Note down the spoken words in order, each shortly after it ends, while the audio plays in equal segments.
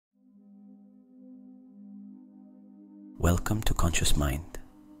Welcome to Conscious Mind.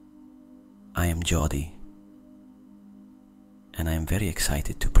 I am Jody, and I am very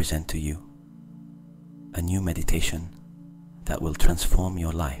excited to present to you a new meditation that will transform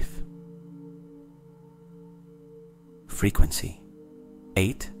your life. Frequency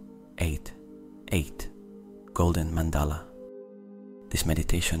 888, Golden Mandala. This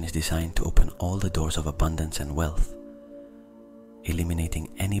meditation is designed to open all the doors of abundance and wealth, eliminating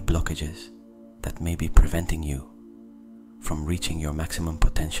any blockages that may be preventing you from reaching your maximum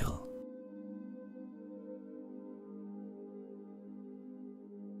potential.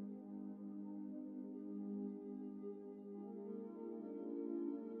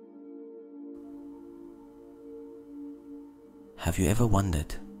 Have you ever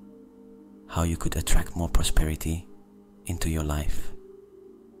wondered how you could attract more prosperity into your life?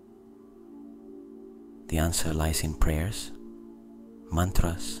 The answer lies in prayers,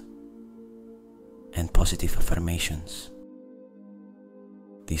 mantras, and positive affirmations.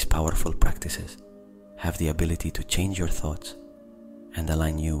 These powerful practices have the ability to change your thoughts and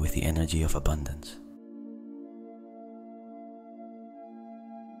align you with the energy of abundance.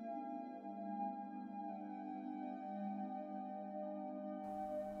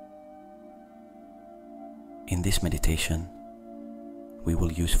 In this meditation, we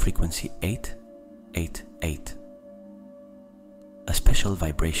will use frequency 888, a special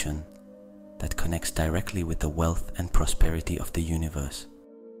vibration that connects directly with the wealth and prosperity of the universe.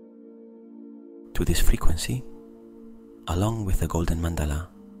 To this frequency, along with the Golden Mandala,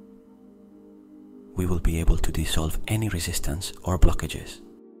 we will be able to dissolve any resistance or blockages,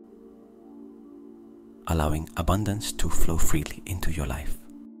 allowing abundance to flow freely into your life.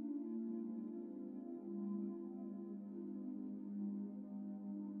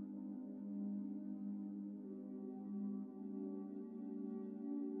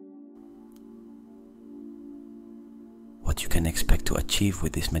 What you can expect to achieve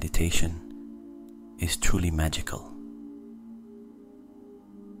with this meditation is truly magical.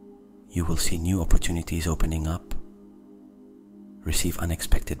 You will see new opportunities opening up, receive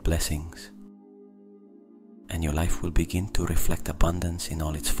unexpected blessings, and your life will begin to reflect abundance in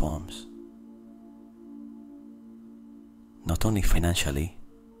all its forms. Not only financially,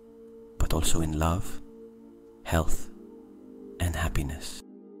 but also in love, health, and happiness.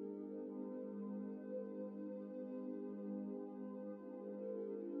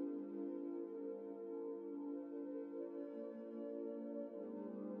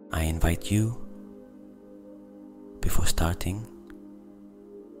 I invite you, before starting,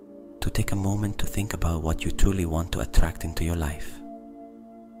 to take a moment to think about what you truly want to attract into your life.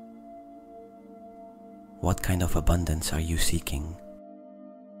 What kind of abundance are you seeking?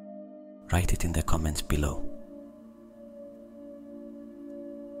 Write it in the comments below.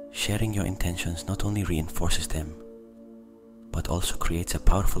 Sharing your intentions not only reinforces them, but also creates a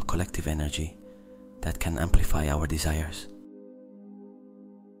powerful collective energy that can amplify our desires.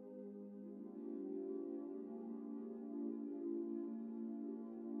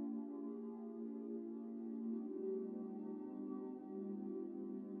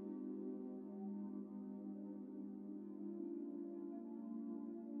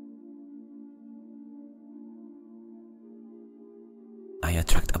 I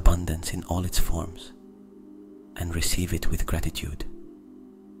attract abundance in all its forms and receive it with gratitude,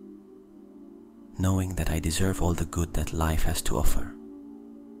 knowing that I deserve all the good that life has to offer.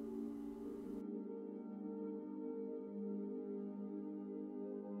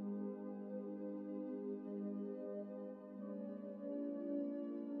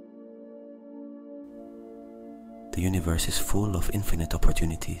 The universe is full of infinite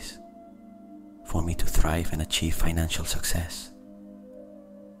opportunities for me to thrive and achieve financial success,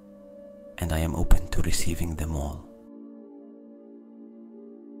 and I am open to receiving them all.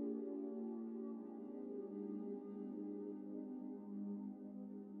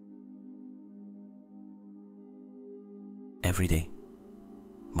 Every day,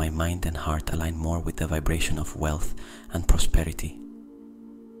 my mind and heart align more with the vibration of wealth and prosperity,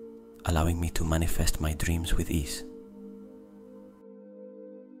 allowing me to manifest my dreams with ease.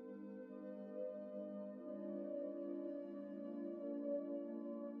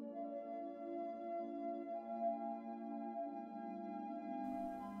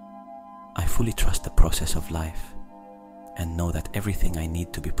 I fully trust the process of life and know that everything I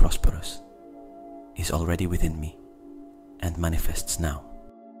need to be prosperous is already within me and manifests now.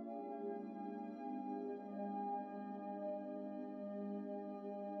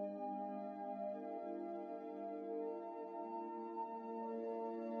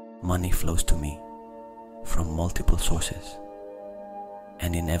 Money flows to me from multiple sources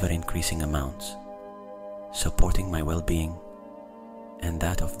and in ever-increasing amounts, supporting my well-being and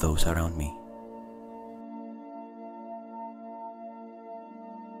that of those around me.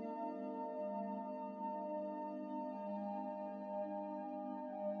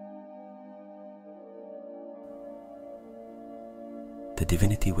 The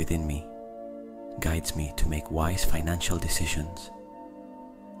divinity within me guides me to make wise financial decisions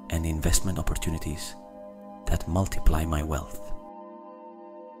and investment opportunities that multiply my wealth.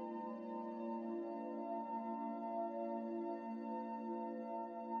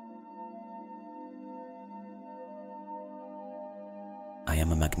 I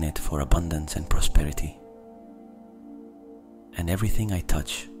am a magnet for abundance and prosperity, and everything I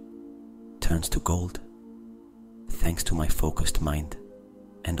touch turns to gold thanks to my focused mind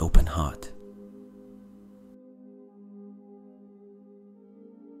and open heart.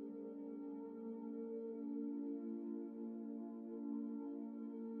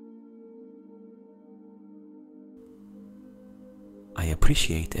 I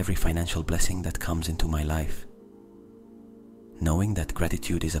appreciate every financial blessing that comes into my life, knowing that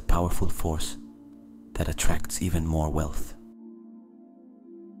gratitude is a powerful force that attracts even more wealth.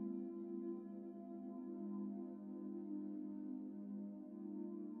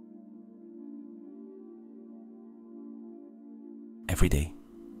 Every day,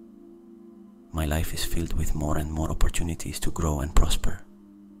 my life is filled with more and more opportunities to grow and prosper,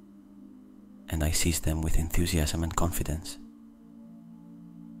 and I seize them with enthusiasm and confidence.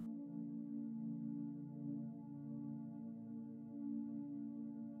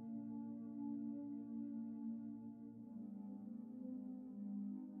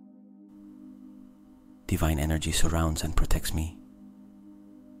 Divine energy surrounds and protects me,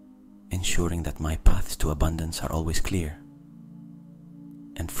 ensuring that my paths to abundance are always clear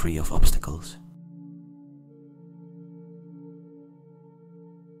and free of obstacles.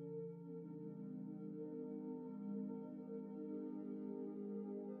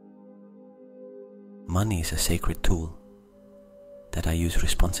 Money is a sacred tool that I use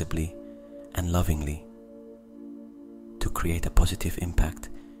responsibly and lovingly to create a positive impact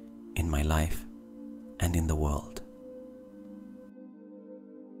in my life and in the world.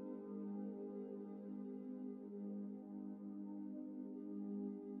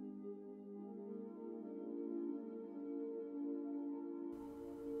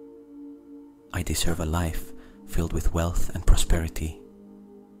 I deserve a life filled with wealth and prosperity,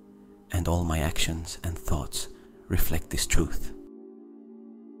 and all my actions and thoughts reflect this truth.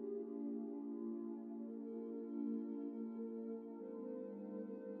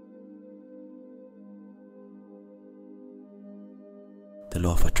 The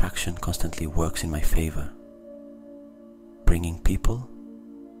law of attraction constantly works in my favor, bringing people,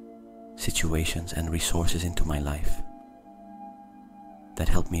 situations, and resources into my life that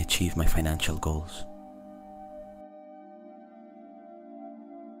help me achieve my financial goals.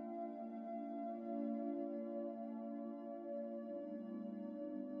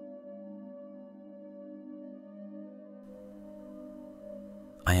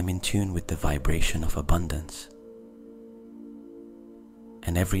 I am in tune with the vibration of abundance,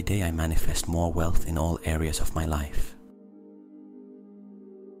 and every day I manifest more wealth in all areas of my life.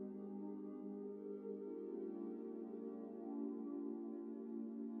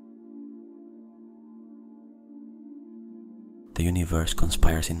 The universe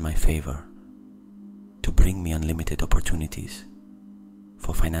conspires in my favor to bring me unlimited opportunities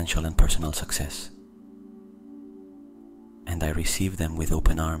for financial and personal success, and I receive them with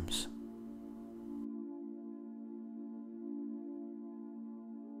open arms.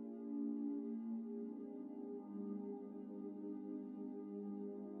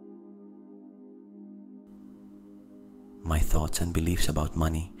 My thoughts and beliefs about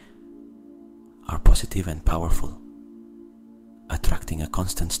money are positive and powerful, attracting a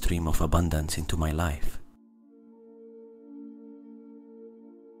constant stream of abundance into my life.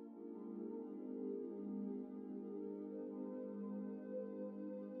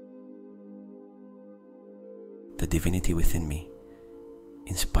 The divinity within me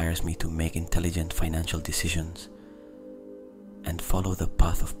inspires me to make intelligent financial decisions and follow the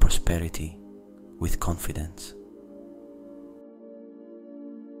path of prosperity with confidence.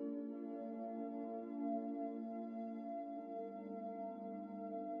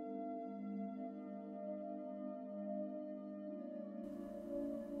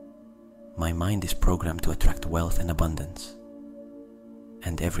 My mind is programmed to attract wealth and abundance,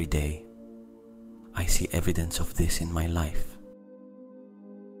 and every day I see evidence of this in my life.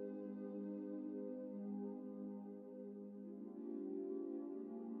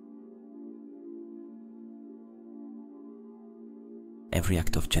 Every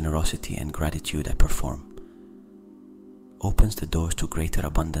act of generosity and gratitude I perform opens the doors to greater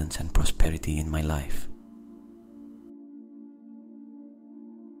abundance and prosperity in my life.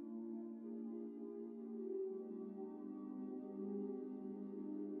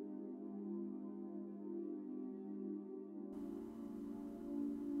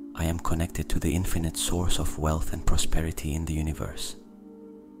 I am connected to the infinite source of wealth and prosperity in the universe.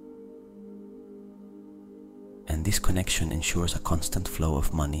 And this connection ensures a constant flow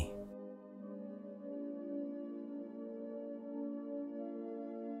of money.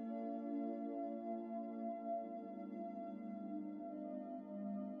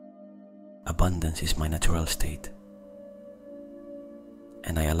 Abundance is my natural state,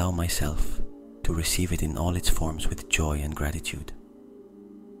 and I allow myself to receive it in all its forms with joy and gratitude.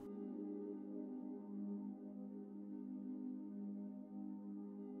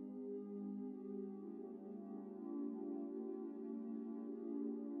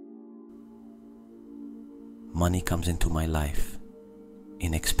 Money comes into my life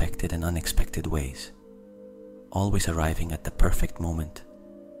in expected and unexpected ways, always arriving at the perfect moment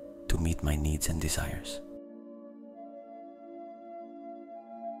to meet my needs and desires.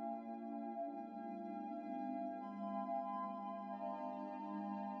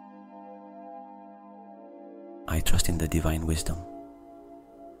 I trust in the divine wisdom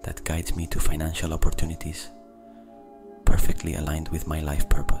that guides me to financial opportunities perfectly aligned with my life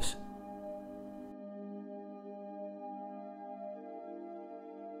purpose.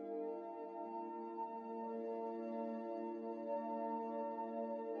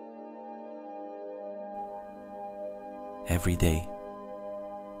 Every day,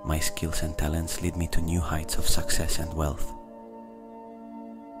 my skills and talents lead me to new heights of success and wealth,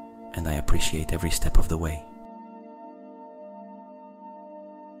 and I appreciate every step of the way.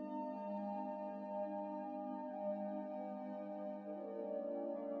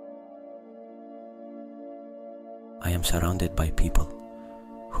 I am surrounded by people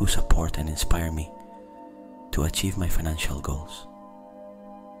who support and inspire me to achieve my financial goals.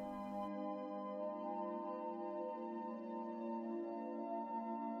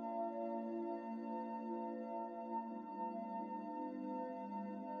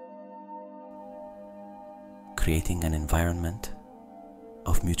 Creating an environment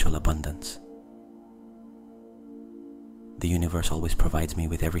of mutual abundance. The universe always provides me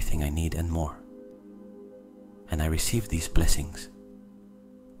with everything I need and more, and I receive these blessings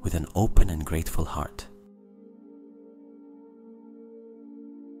with an open and grateful heart.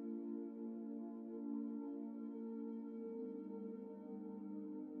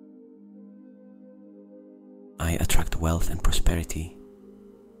 I attract wealth and prosperity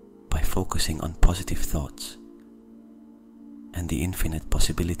by focusing on positive thoughts and the infinite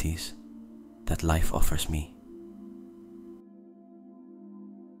possibilities that life offers me.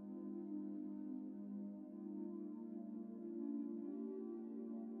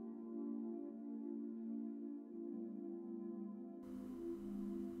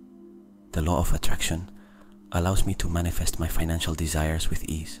 The law of attraction allows me to manifest my financial desires with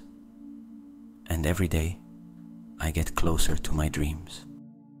ease, and every day I get closer to my dreams.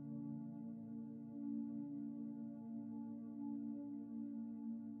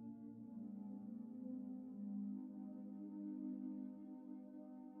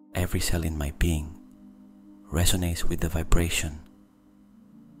 Every cell in my being resonates with the vibration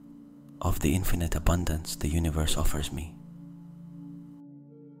of the infinite abundance the universe offers me.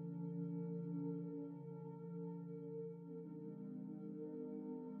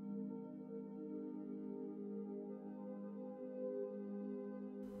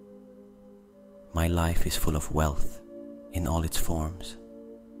 My life is full of wealth in all its forms,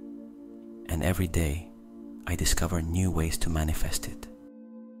 and every day I discover new ways to manifest it.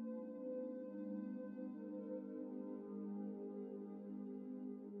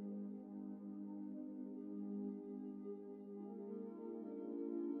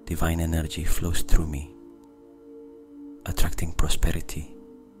 Divine energy flows through me, attracting prosperity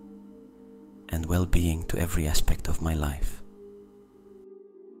and well-being to every aspect of my life.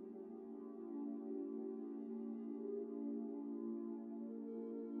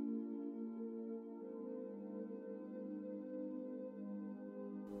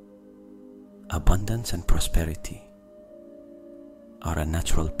 Abundance and prosperity are a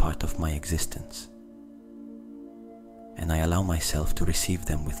natural part of my existence, and I allow myself to receive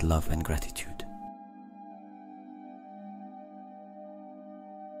them with love and gratitude.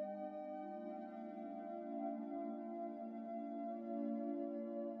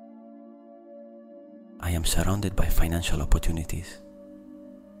 I am surrounded by financial opportunities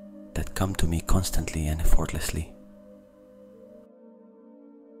that come to me constantly and effortlessly.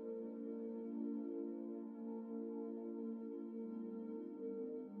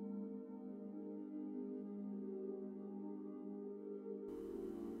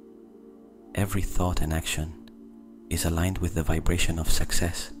 every thought and action is aligned with the vibration of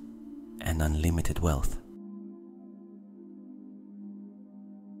success and unlimited wealth.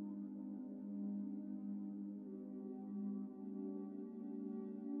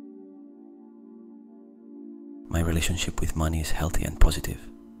 My relationship with money is healthy and positive,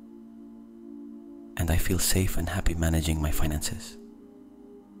 and I feel safe and happy managing my finances.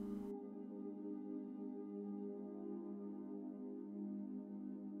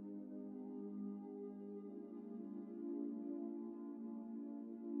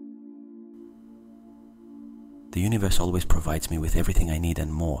 The universe always provides me with everything I need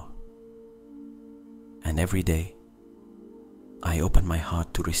and more. And every day, I open my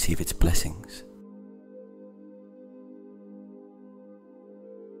heart to receive its blessings.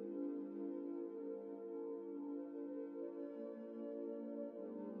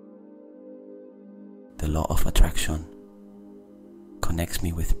 The law of attraction connects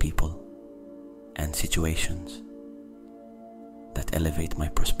me with people and situations that elevate my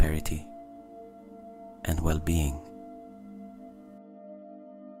prosperity and well-being.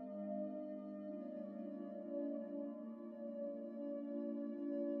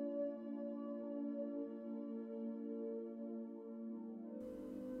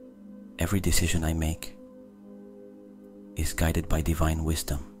 Every decision I make is guided by divine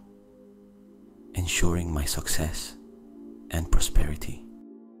wisdom, ensuring my success and prosperity.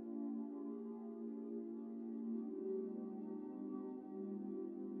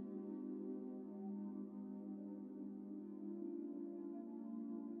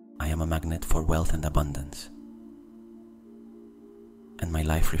 I am a magnet for wealth and abundance, and my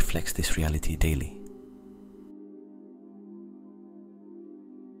life reflects this reality daily.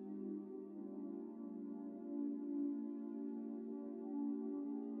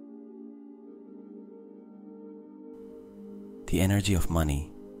 The energy of money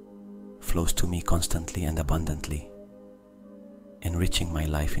flows to me constantly and abundantly, enriching my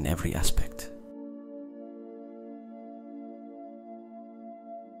life in every aspect.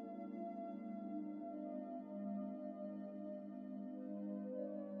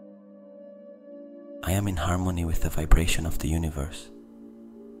 I am in harmony with the vibration of the universe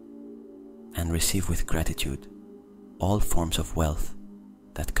and receive with gratitude all forms of wealth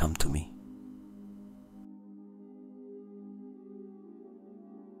that come to me.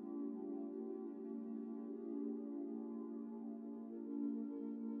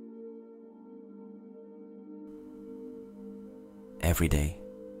 Every day,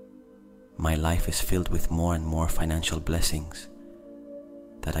 my life is filled with more and more financial blessings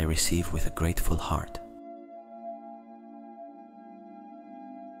that I receive with a grateful heart.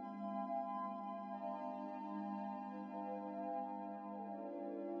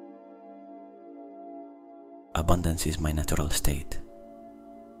 Abundance is my natural state,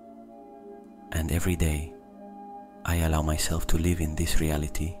 and every day I allow myself to live in this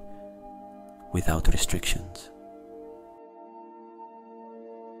reality without restrictions.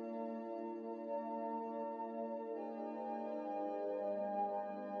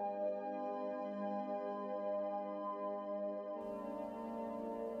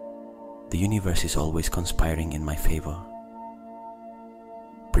 The universe is always conspiring in my favor,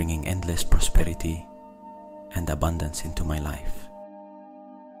 bringing endless prosperity and abundance into my life.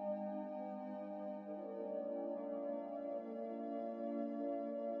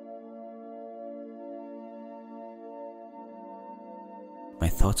 My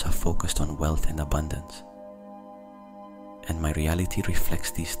thoughts are focused on wealth and abundance, and my reality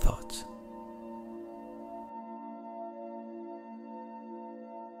reflects these thoughts.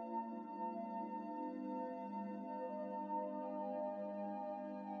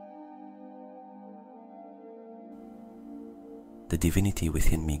 The divinity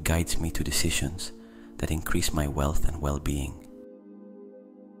within me guides me to decisions that increase my wealth and well-being.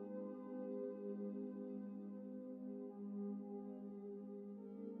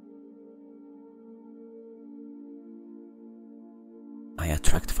 I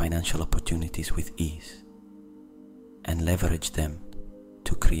attract financial opportunities with ease and leverage them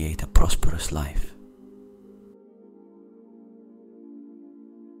to create a prosperous life.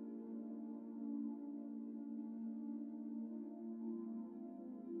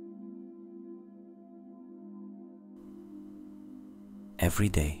 Every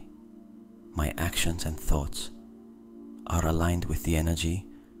day, my actions and thoughts are aligned with the energy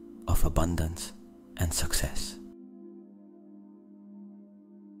of abundance and success.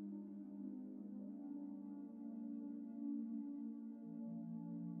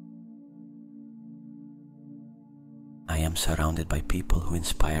 I am surrounded by people who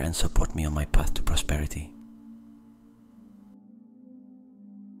inspire and support me on my path to prosperity.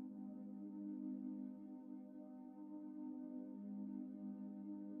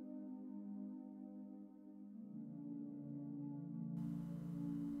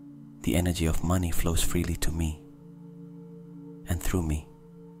 the energy of money flows freely to me and through me,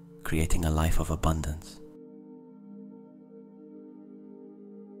 creating a life of abundance.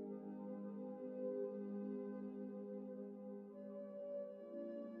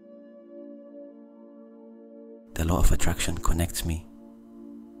 The law of attraction connects me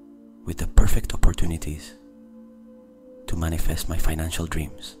with the perfect opportunities to manifest my financial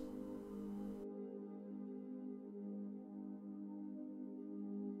dreams.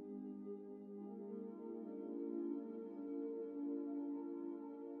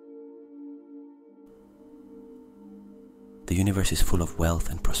 The universe is full of wealth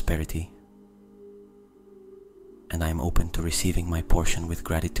and prosperity, and I am open to receiving my portion with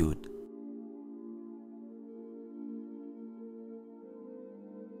gratitude.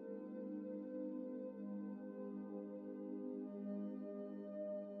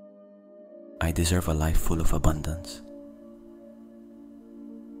 I deserve a life full of abundance,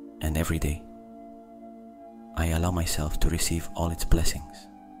 and every day I allow myself to receive all its blessings.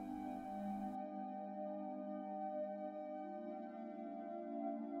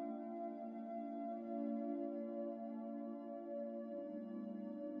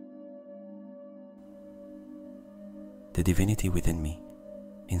 The divinity within me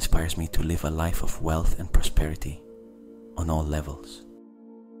inspires me to live a life of wealth and prosperity on all levels.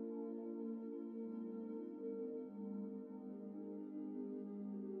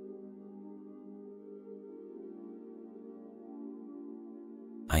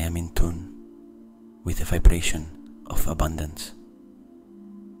 I am in tune with the vibration of abundance,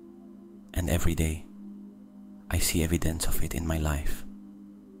 and every day I see evidence of it in my life.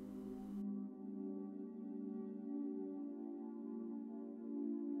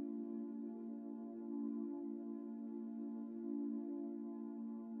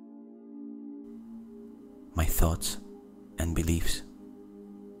 My thoughts and beliefs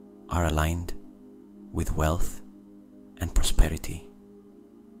are aligned with wealth and prosperity,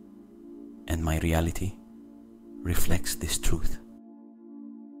 and my reality reflects this truth.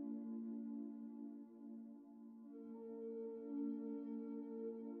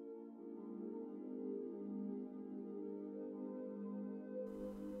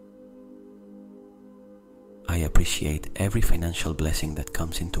 I appreciate every financial blessing that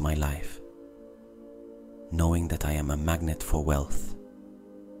comes into my life, knowing that I am a magnet for wealth.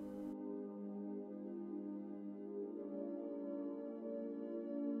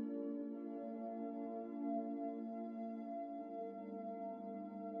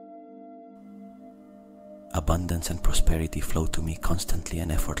 Abundance and prosperity flow to me constantly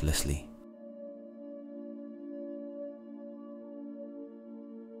and effortlessly.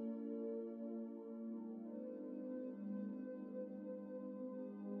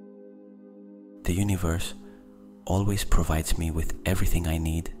 The universe always provides me with everything I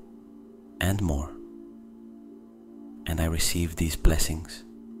need and more, and I receive these blessings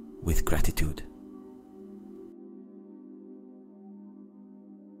with gratitude.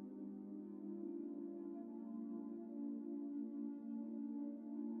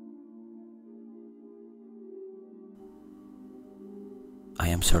 I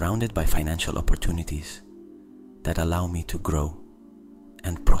am surrounded by financial opportunities that allow me to grow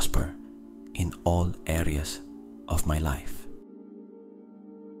and prosper in all areas of my life.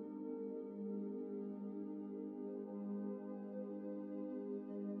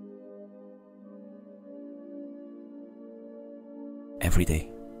 Every day,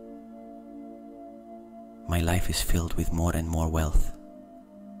 my life is filled with more and more wealth,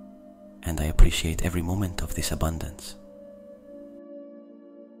 and I appreciate every moment of this abundance.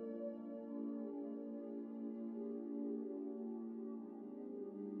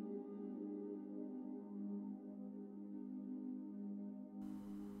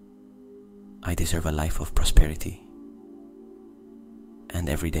 I deserve a life of prosperity, and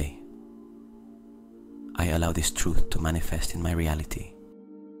every day I allow this truth to manifest in my reality.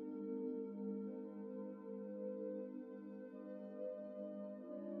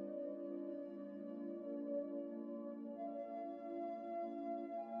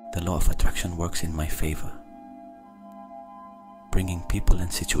 The law of attraction works in my favor, bringing people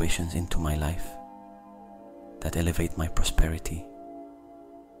and situations into my life that elevate my prosperity.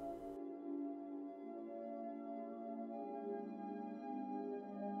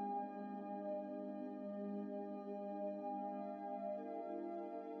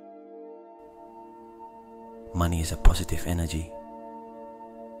 Money is a positive energy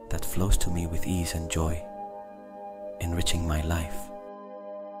that flows to me with ease and joy, enriching my life.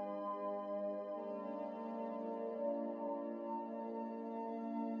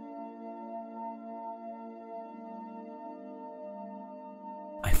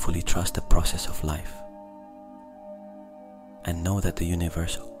 I fully trust the process of life and know that the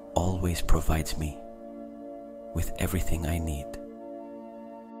universe always provides me with everything I need.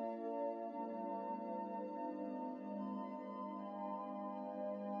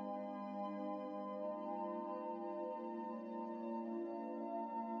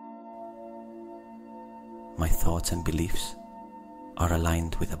 My thoughts and beliefs are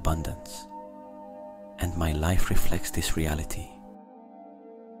aligned with abundance, and my life reflects this reality.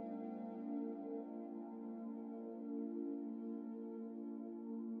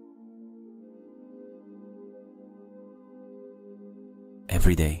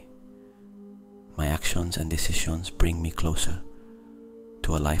 Every day, my actions and decisions bring me closer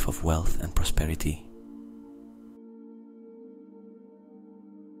to a life of wealth and prosperity.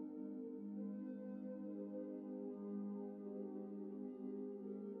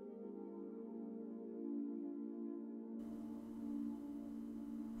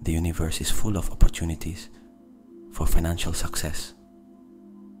 The universe is full of opportunities for financial success,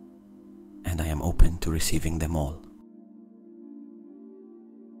 and I am open to receiving them all.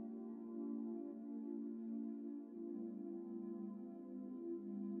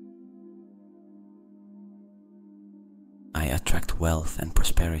 I attract wealth and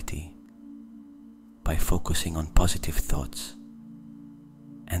prosperity by focusing on positive thoughts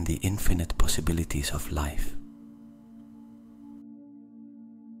and the infinite possibilities of life.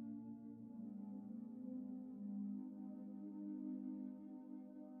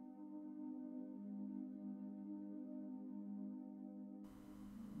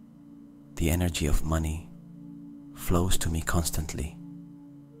 The energy of money flows to me constantly,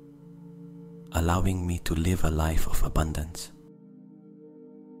 allowing me to live a life of abundance.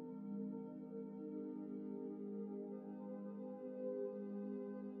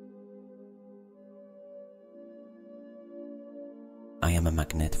 I am a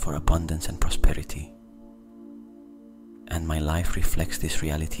magnet for abundance and prosperity, and my life reflects this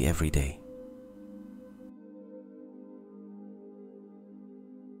reality every day.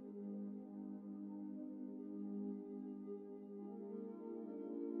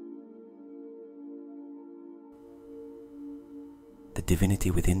 The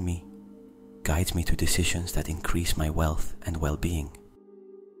divinity within me guides me to decisions that increase my wealth and well-being.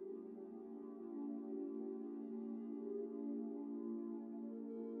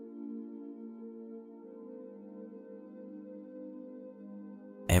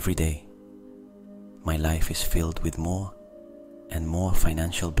 Every day, my life is filled with more and more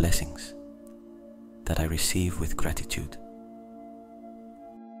financial blessings that I receive with gratitude.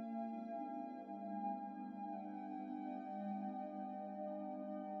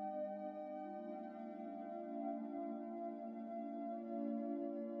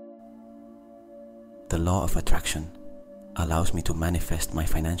 The law of attraction allows me to manifest my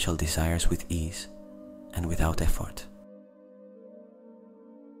financial desires with ease and without effort.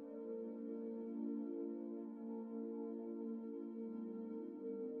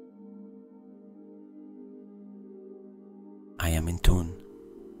 I am in tune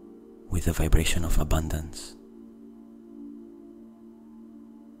with the vibration of abundance,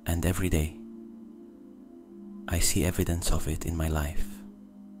 and every day I see evidence of it in my life.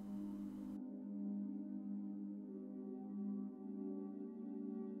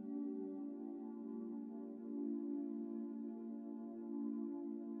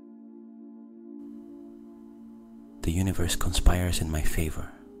 The universe conspires in my favor,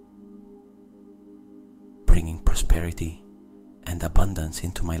 bringing prosperity and abundance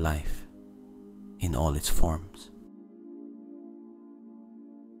into my life in all its forms.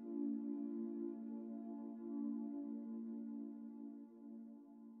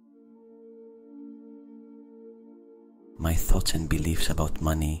 My thoughts and beliefs about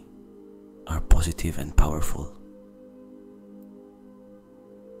money are positive and powerful,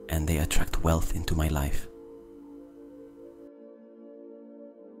 and they attract wealth into my life.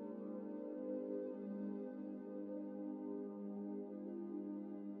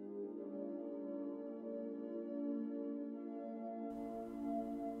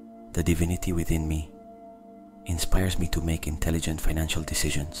 The divinity within me inspires me to make intelligent financial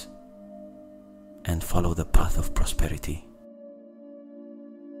decisions and follow the path of prosperity.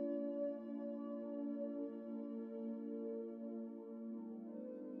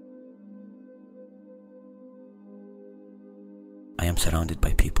 I am surrounded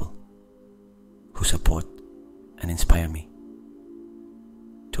by people who support and inspire me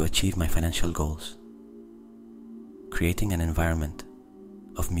to achieve my financial goals, creating an environment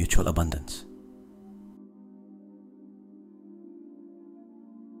of mutual abundance.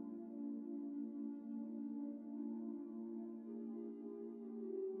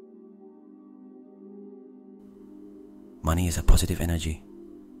 Money is a positive energy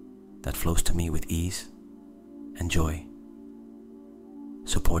that flows to me with ease and joy,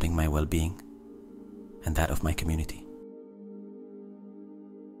 supporting my well-being and that of my community.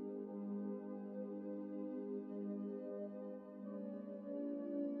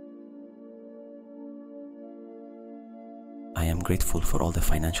 I am grateful for all the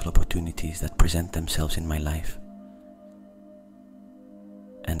financial opportunities that present themselves in my life,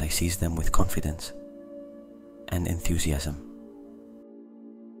 and I seize them with confidence and enthusiasm.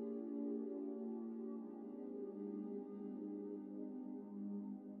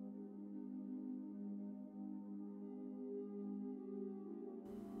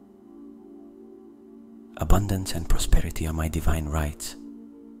 Abundance and prosperity are my divine rights,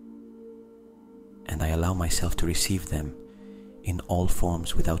 and I allow myself to receive them in all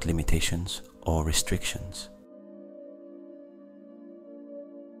forms without limitations or restrictions.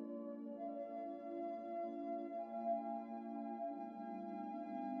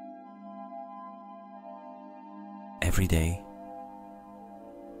 Every day,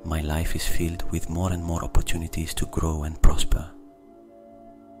 my life is filled with more and more opportunities to grow and prosper,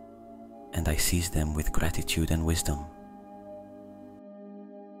 and I seize them with gratitude and wisdom.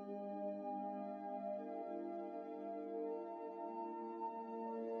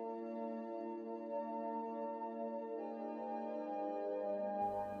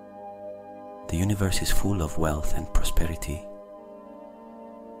 The universe is full of wealth and prosperity,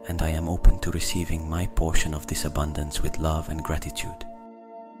 and I am open to receiving my portion of this abundance with love and gratitude.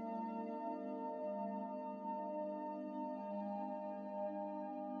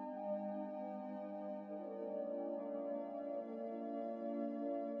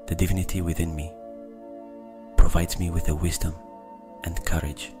 The divinity within me provides me with the wisdom and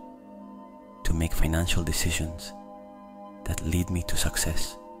courage to make financial decisions that lead me to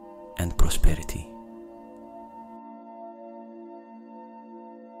success and prosperity.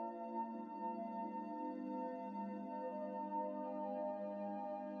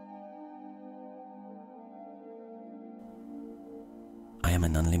 I am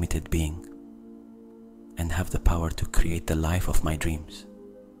an unlimited being and have the power to create the life of my dreams,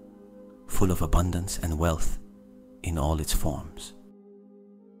 full of abundance and wealth in all its forms.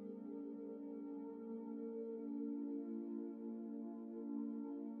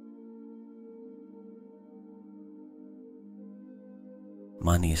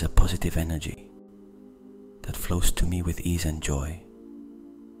 Money is a positive energy that flows to me with ease and joy,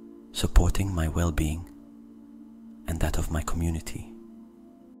 supporting my well-being and that of my community.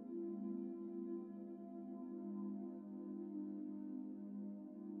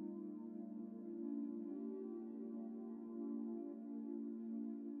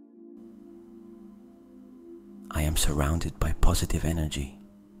 I am surrounded by positive energy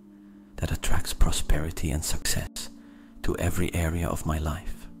that attracts prosperity and success to every area of my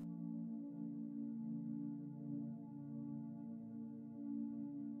life.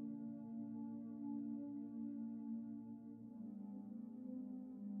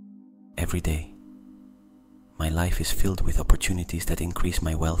 Every day, my life is filled with opportunities that increase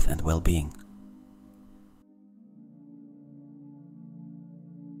my wealth and well-being.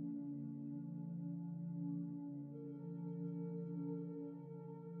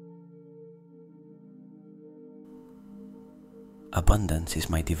 Abundance is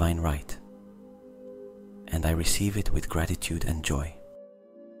my divine right, and I receive it with gratitude and joy.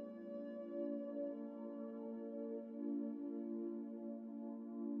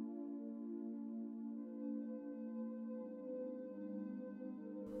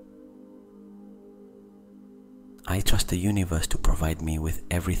 I trust the universe to provide me with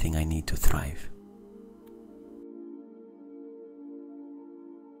everything I need to thrive.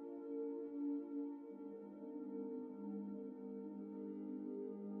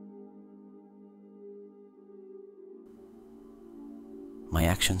 My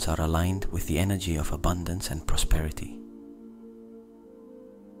actions are aligned with the energy of abundance and prosperity.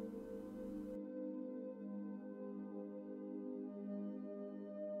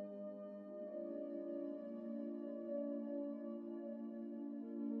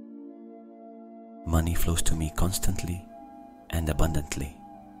 Money flows to me constantly and abundantly.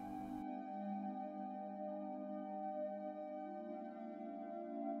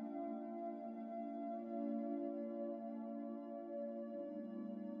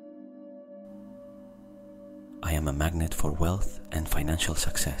 I am a magnet for wealth and financial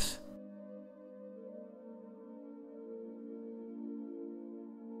success.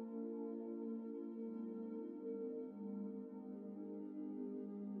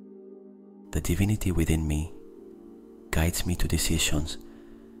 The divinity within me guides me to decisions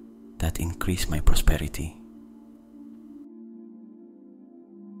that increase my prosperity.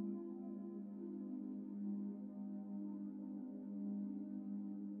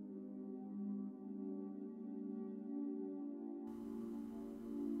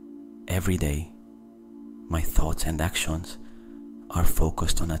 Every day, my thoughts and actions are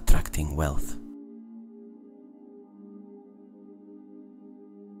focused on attracting wealth.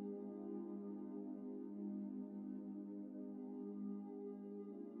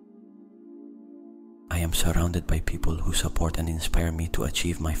 I am surrounded by people who support and inspire me to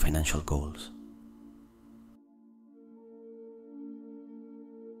achieve my financial goals.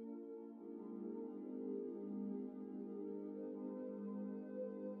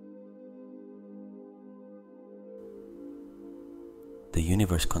 The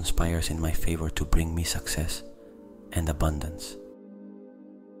universe conspires in my favor to bring me success and abundance.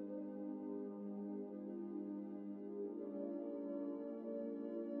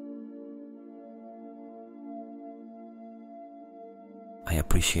 I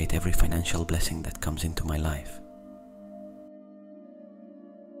appreciate every financial blessing that comes into my life.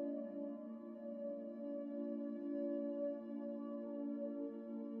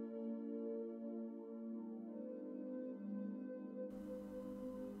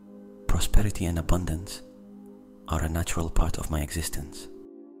 Prosperity and abundance are a natural part of my existence.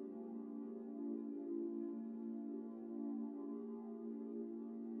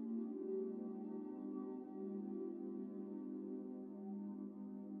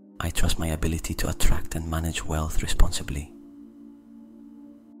 I trust my ability to attract and manage wealth responsibly.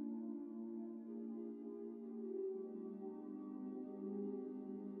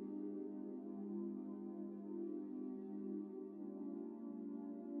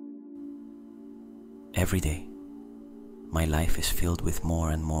 Every day, my life is filled with more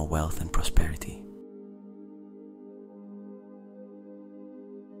and more wealth and prosperity.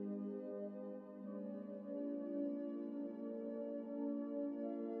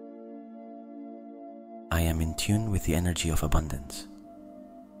 I am in tune with the energy of abundance.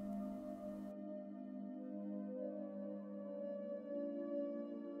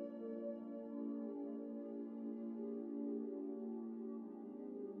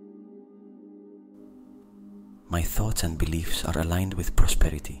 My thoughts and beliefs are aligned with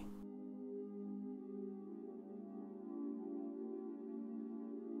prosperity.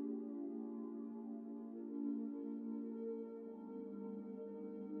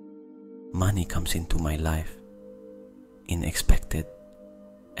 Money comes into my life in expected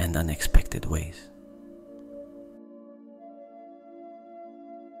and unexpected ways.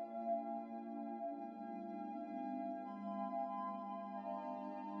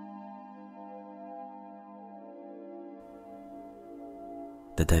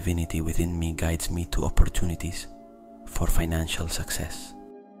 The divinity within me guides me to opportunities for financial success.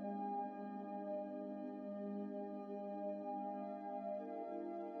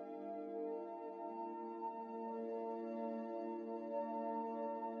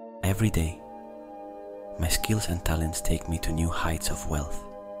 Every day, my skills and talents take me to new heights of wealth.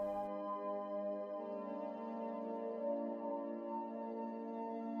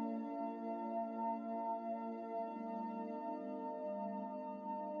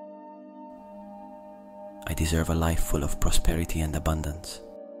 I deserve a life full of prosperity and abundance.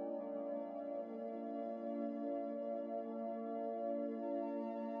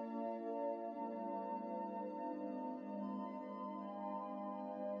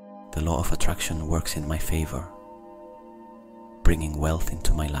 The law of attraction works in my favor, bringing wealth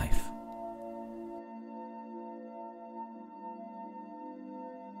into my life.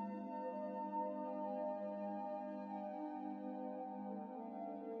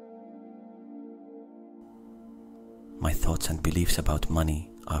 My thoughts and beliefs about money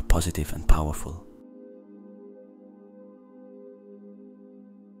are positive and powerful.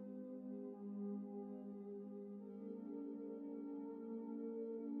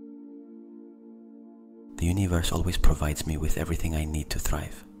 The universe always provides me with everything I need to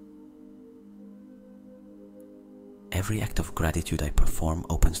thrive. Every act of gratitude I perform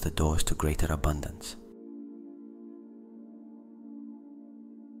opens the doors to greater abundance.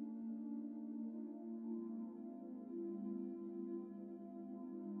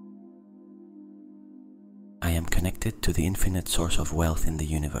 I am connected to the infinite source of wealth in the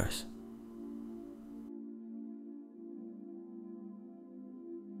universe.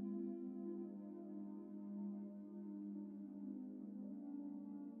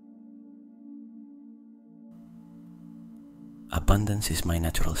 Abundance is my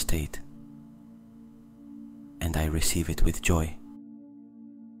natural state, and I receive it with joy.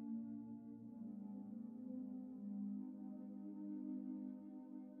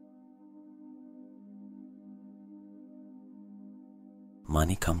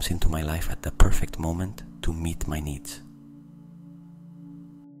 Money comes into my life at the perfect moment to meet my needs.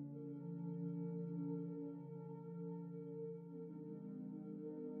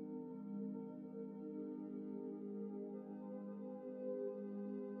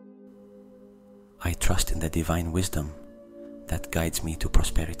 trust in the divine wisdom that guides me to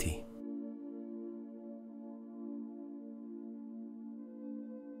prosperity.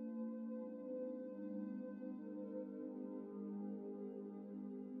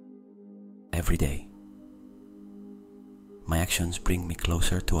 Every day, my actions bring me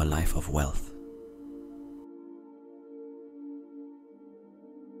closer to a life of wealth.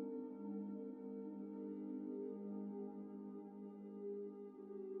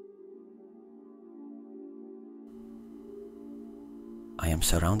 I am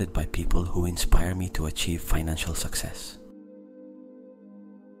surrounded by people who inspire me to achieve financial success.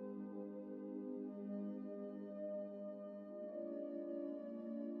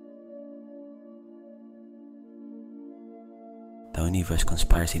 The universe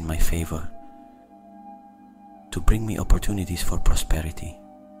conspires in my favor to bring me opportunities for prosperity.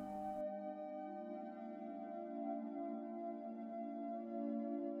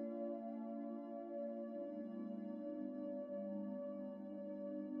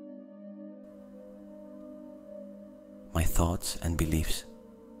 My thoughts and beliefs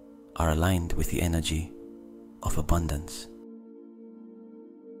are aligned with the energy of abundance.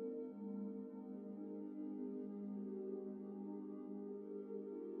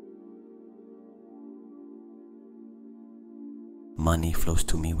 Money flows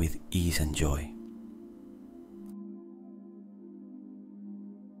to me with ease and joy.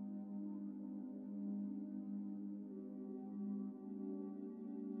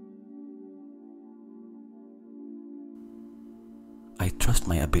 I trust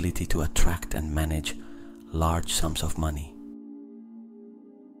my ability to attract and manage large sums of money.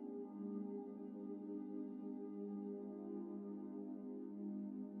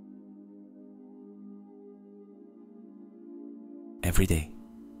 Every day,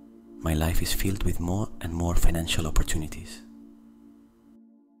 my life is filled with more and more financial opportunities.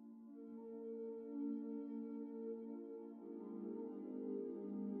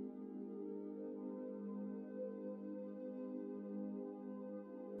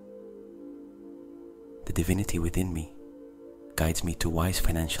 The divinity within me guides me to wise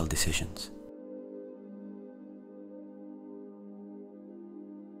financial decisions.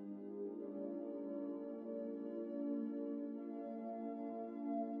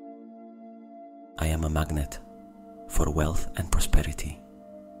 I am a magnet for wealth and prosperity.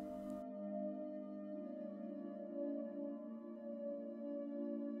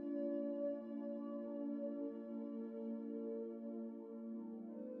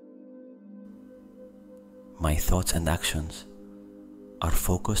 My thoughts and actions are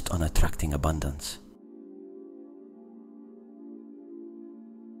focused on attracting abundance.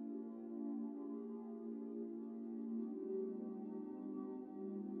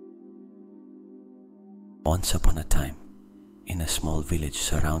 Once upon a time, in a small village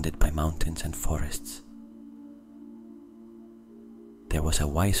surrounded by mountains and forests, there was a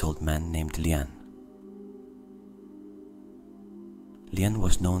wise old man named Lian. Lian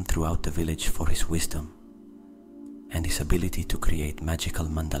was known throughout the village for his wisdom and his ability to create magical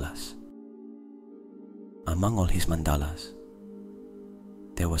mandalas. Among all his mandalas,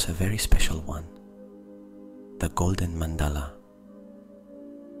 there was a very special one, the golden mandala,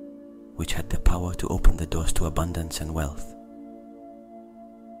 which had the power to open the doors to abundance and wealth,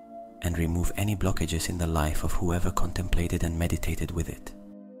 and remove any blockages in the life of whoever contemplated and meditated with it.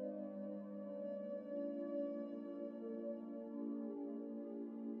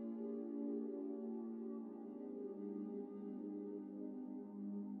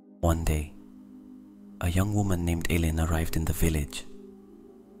 One day, a young woman named Aileen arrived in the village.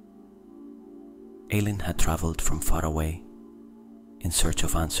 Aileen had traveled from far away in search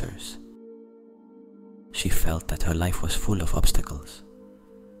of answers. She felt that her life was full of obstacles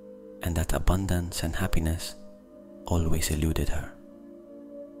and that abundance and happiness always eluded her.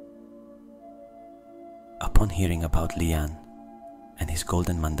 Upon hearing about Lian and his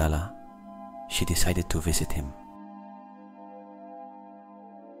golden mandala, she decided to visit him.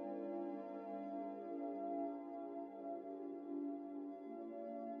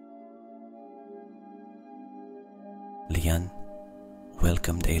 Lian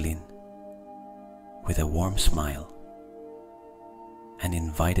welcomed Aileen with a warm smile and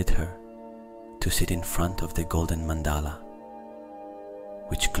invited her to sit in front of the golden mandala,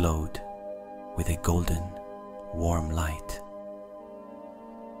 which glowed with a golden, warm light.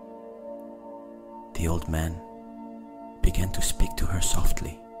 The old man began to speak to her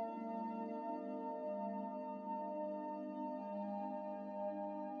softly.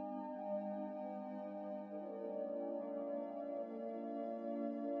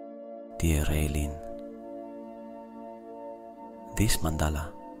 Dear Aileen, this mandala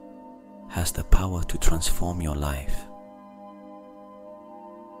has the power to transform your life.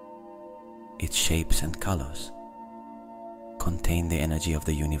 Its shapes and colors contain the energy of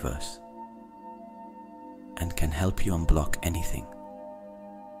the universe and can help you unblock anything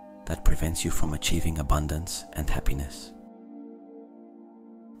that prevents you from achieving abundance and happiness.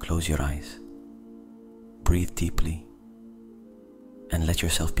 Close your eyes, breathe deeply, and let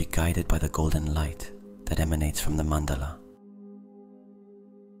yourself be guided by the golden light that emanates from the mandala.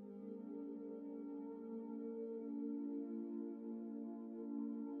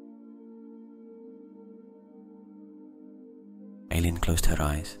 Aileen closed her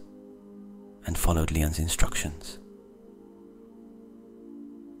eyes and followed Leon's instructions.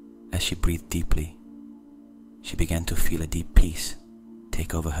 As she breathed deeply, she began to feel a deep peace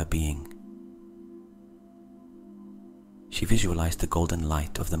take over her being. She visualized the golden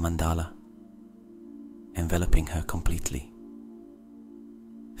light of the mandala enveloping her completely,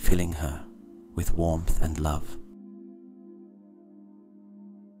 filling her with warmth and love.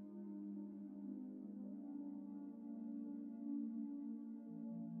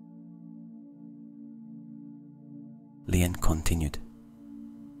 Leon continued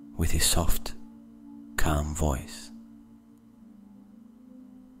with his soft, calm voice.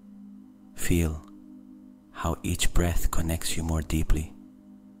 Feel how each breath connects you more deeply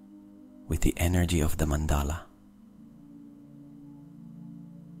with the energy of the mandala.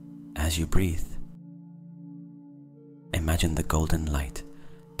 As you breathe, imagine the golden light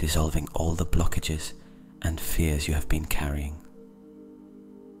dissolving all the blockages and fears you have been carrying.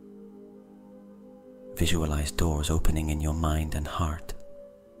 Visualize doors opening in your mind and heart,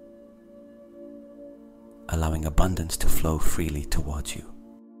 allowing abundance to flow freely towards you.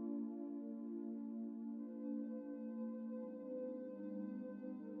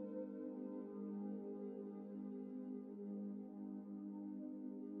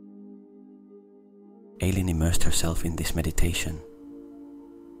 Aileen immersed herself in this meditation,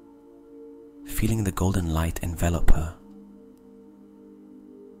 feeling the golden light envelop her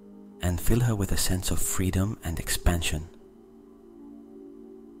and fill her with a sense of freedom and expansion.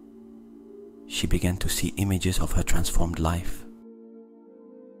 She began to see images of her transformed life,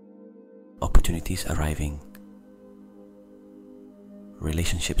 opportunities arriving,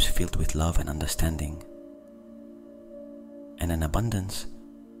 relationships filled with love and understanding, and an abundance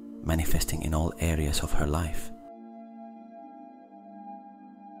manifesting in all areas of her life.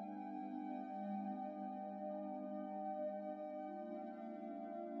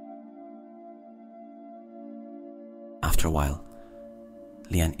 After a while,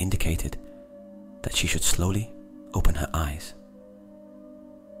 Leanne indicated that she should slowly open her eyes.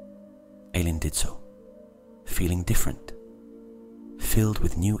 Aileen did so, feeling different, filled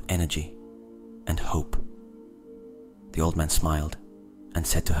with new energy and hope. The old man smiled and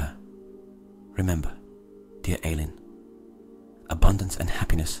said to her, "Remember, dear Aileen, abundance and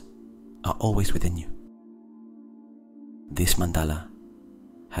happiness are always within you. This mandala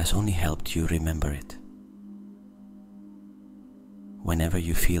has only helped you remember it. Whenever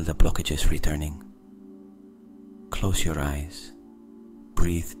you feel the blockages returning, close your eyes,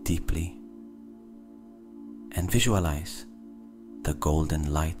 breathe deeply, and visualize the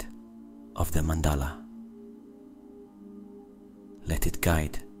golden light of the mandala. Let it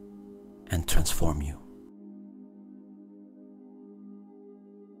guide and transform you."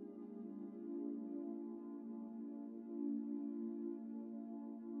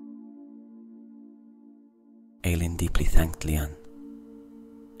 Aileen deeply thanked Leanne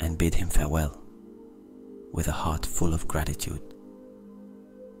and bid him farewell with a heart full of gratitude.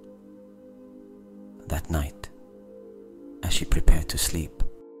 That night, as she prepared to sleep,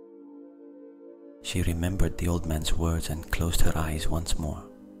 she remembered the old man's words and closed her eyes once more.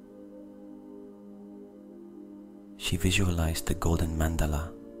 She visualized the golden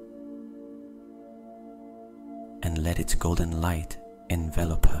mandala and let its golden light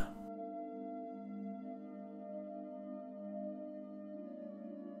envelop her.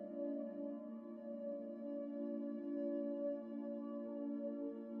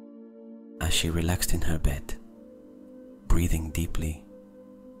 As she relaxed in her bed, breathing deeply,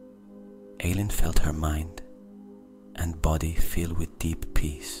 Aileen felt her mind and body fill with deep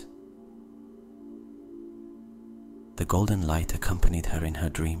peace. The golden light accompanied her in her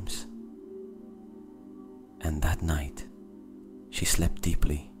dreams, and that night she slept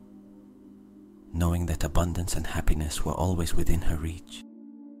deeply, knowing that abundance and happiness were always within her reach.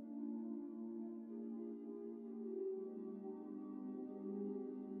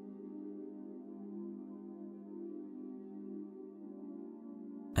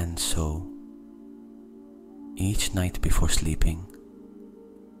 And so, each night before sleeping,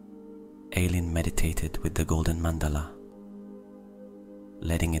 Aileen meditated with the golden mandala,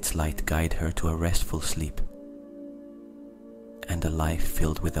 letting its light guide her to a restful sleep and a life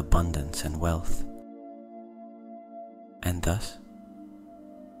filled with abundance and wealth. And thus,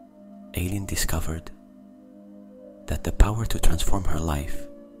 Aileen discovered that the power to transform her life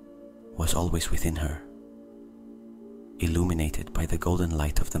was always within her, illuminated by the golden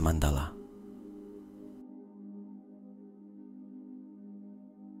light of the mandala.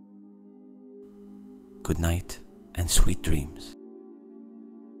 Good night and sweet dreams.